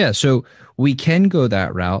 Well, yeah. So we can go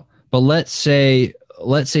that route, but let's say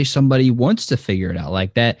somebody wants to figure it out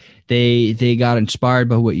like that. They got inspired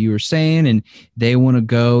by what you were saying and they want to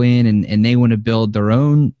go in and they want to build their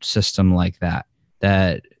own system like that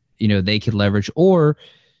they could leverage, or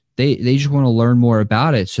they just want to learn more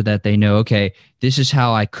about it so that they know, okay, this is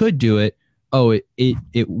how I could do it. Oh,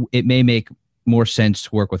 it may make more sense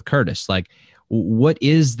to work with Curtis. Like, what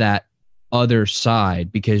is that other side?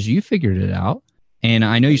 Because you figured it out, and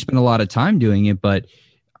I know you spent a lot of time doing it, but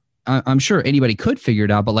I'm sure anybody could figure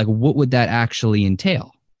it out. But like, what would that actually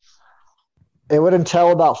entail? It would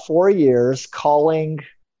entail about 4 years calling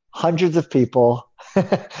hundreds of people,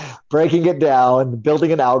 breaking it down,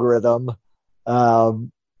 building an algorithm, a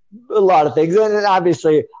lot of things. And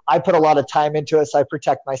obviously I put a lot of time into it, so I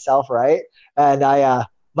protect myself, right? And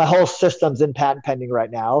my whole system's in patent pending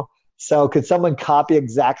right now. So could someone copy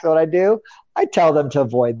exactly what I do? I tell them to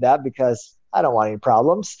avoid that because I don't want any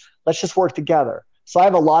problems. Let's just work together. So I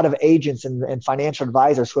have a lot of agents and financial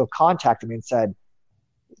advisors who have contacted me and said,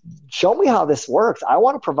 show me how this works. I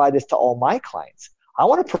want to provide this to all my clients. I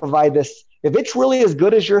want to provide this. If it's really as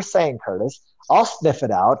good as you're saying, Curtis, I'll sniff it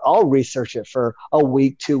out. I'll research it for a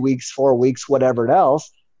week, 2 weeks, 4 weeks, whatever else.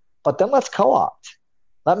 But then let's co-opt.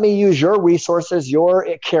 Let me use your resources, your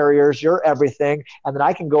carriers, your everything, and then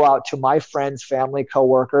I can go out to my friends, family,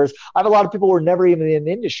 coworkers. I have a lot of people who are never even in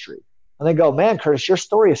the industry. And they go, man, Curtis, your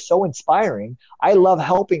story is so inspiring. I love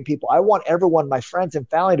helping people. I want everyone, my friends and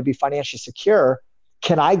family, to be financially secure.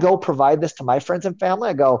 Can I go provide this to my friends and family?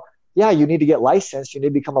 I go, yeah, you need to get licensed. You need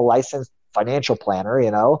to become a licensed financial planner,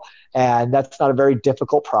 and that's not a very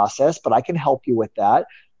difficult process, but I can help you with that.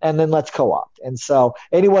 And then let's co-opt. And so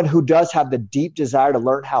anyone who does have the deep desire to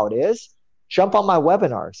learn how it is, jump on my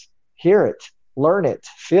webinars, hear it, learn it,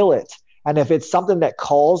 feel it. And if it's something that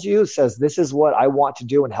calls you, says, this is what I want to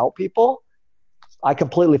do and help people, I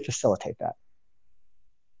completely facilitate that.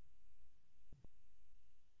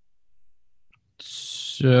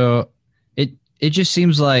 So it just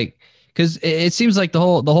seems like, because it seems like the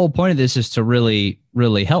whole point of this is to really,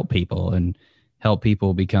 really help people and help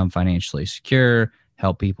people become financially secure,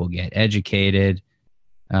 help people get educated.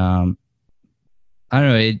 I don't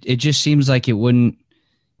know. It just seems like it wouldn't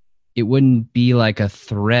be like a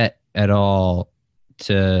threat at all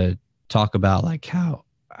to talk about like how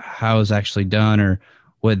it's actually done or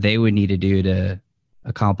what they would need to do to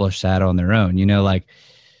accomplish that on their own. You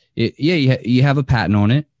have a patent on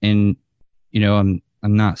it, and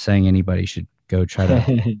I'm not saying anybody should go try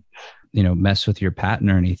to mess with your patent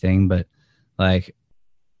or anything, but like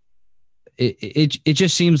it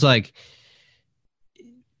just seems like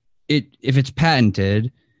if it's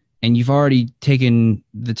patented and you've already taken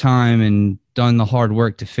the time and done the hard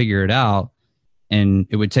work to figure it out, and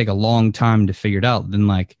it would take a long time to figure it out, then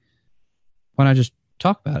like, why not just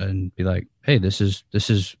talk about it and be like, hey, these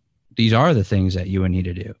are the things that you would need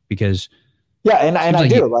to do? Because and I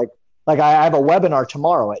do like I have a webinar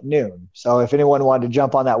tomorrow at noon. So if anyone wanted to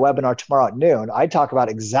jump on that webinar tomorrow at noon, I talk about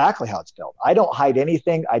exactly how it's built. I don't hide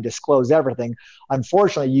anything. I disclose everything.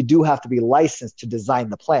 Unfortunately, you do have to be licensed to design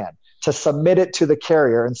the plan, to submit it to the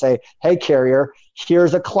carrier and say, hey, carrier,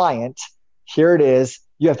 here's a client. Here it is.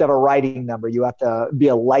 You have to have a writing number. You have to be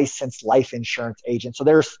a licensed life insurance agent. So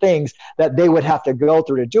there's things that they would have to go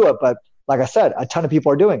through to do it. But Like I said, a ton of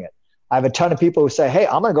people are doing it. I have a ton of people who say, hey,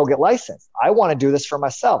 I'm going to go get licensed. I want to do this for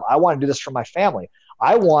myself. I want to do this for my family.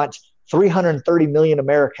 I want 330 million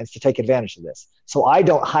Americans to take advantage of this. So I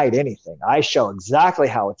don't hide anything. I show exactly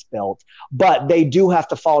how it's built, but they do have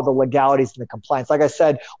to follow the legalities and the compliance. Like I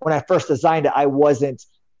said, when I first designed it, I wasn't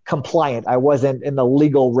compliant. I wasn't in the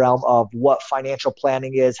legal realm of what financial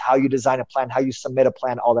planning is, how you design a plan, how you submit a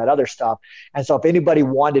plan, all that other stuff. And so if anybody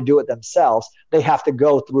wanted to do it themselves, they have to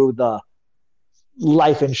go through the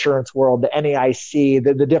life insurance world, the NAIC,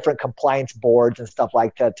 the different compliance boards and stuff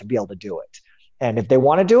like that to be able to do it. And if they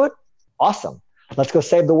want to do it, awesome. Let's go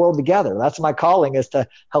save the world together. That's my calling, is to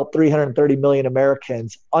help 330 million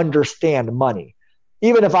Americans understand money.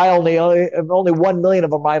 Even if only 1 million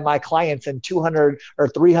of them are my clients and 200 or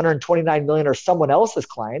 329 million are someone else's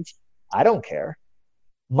clients, I don't care.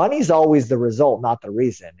 Money's always the result, not the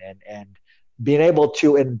reason. And being able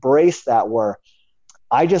to embrace that, where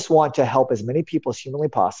I just want to help as many people as humanly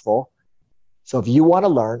possible. So if you want to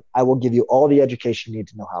learn, I will give you all the education you need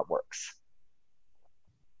to know how it works.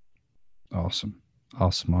 Awesome.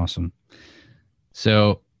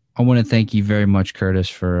 So I want to thank you very much, Curtis,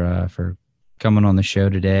 for coming on the show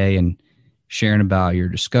today and sharing about your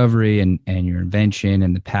discovery and your invention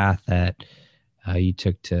and the path that you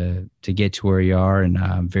took to get to where you are. And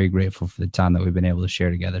I'm very grateful for the time that we've been able to share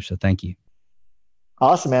together. So thank you.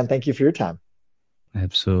 Awesome, man. Thank you for your time.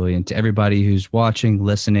 Absolutely. And to everybody who's watching,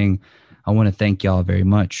 listening, I want to thank y'all very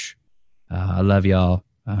much. I love y'all.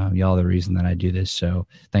 Y'all are the reason that I do this. So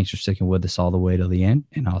thanks for sticking with us all the way to the end,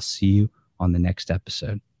 and I'll see you on the next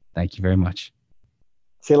episode. Thank you very much.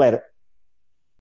 See you later.